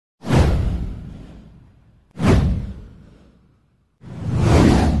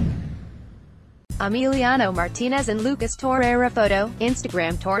Emiliano Martinez and Lucas Torreira photo.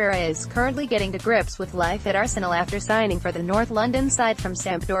 Instagram. Torreira is currently getting to grips with life at Arsenal after signing for the North London side from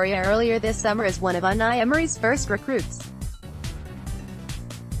Sampdoria earlier this summer as one of Unai Emery's first recruits.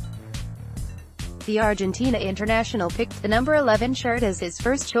 The Argentina international picked the number 11 shirt as his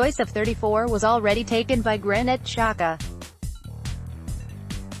first choice of 34 was already taken by Granit Xhaka.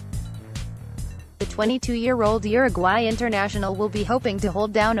 The 22-year-old Uruguay international will be hoping to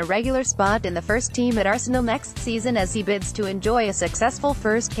hold down a regular spot in the first team at Arsenal next season as he bids to enjoy a successful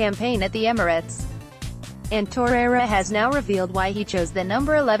first campaign at the Emirates. And Torreira has now revealed why he chose the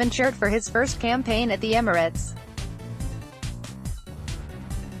number 11 shirt for his first campaign at the Emirates.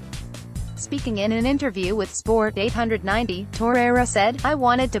 Speaking in an interview with Sport 890, Torreira said, "I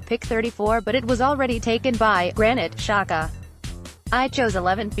wanted to pick 34 but it was already taken by Granit Xhaka. I chose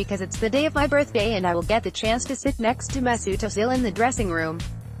 11 because it's the day of my birthday and I will get the chance to sit next to Mesut Özil in the dressing room.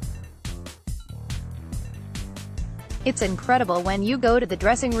 It's incredible when you go to the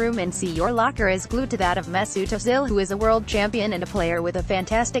dressing room and see your locker is glued to that of Mesut Özil, who is a world champion and a player with a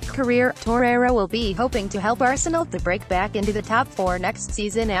fantastic career." Torreira will be hoping to help Arsenal to break back into the top 4 next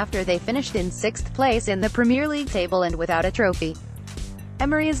season after they finished in 6th place in the Premier League table and without a trophy.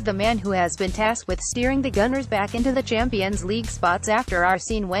 Emery is the man who has been tasked with steering the Gunners back into the Champions League spots after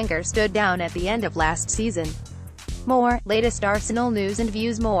Arsene Wenger stood down at the end of last season. More, latest Arsenal news and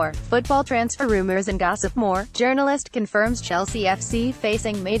views. More, football transfer rumors and gossip. More, journalist confirms Chelsea FC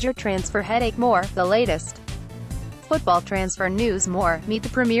facing major transfer headache. More, the latest football transfer news. More, meet the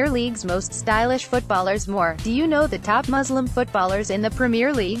Premier League's most stylish footballers. More, do you know the top Muslim footballers in the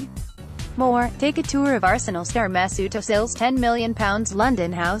Premier League? More, take a tour of Arsenal star Mesut Özil's £10 million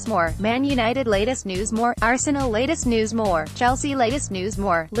London house. More, Man United latest news. More, Arsenal latest news. More, Chelsea latest news.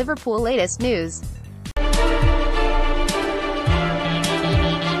 More, Liverpool latest news.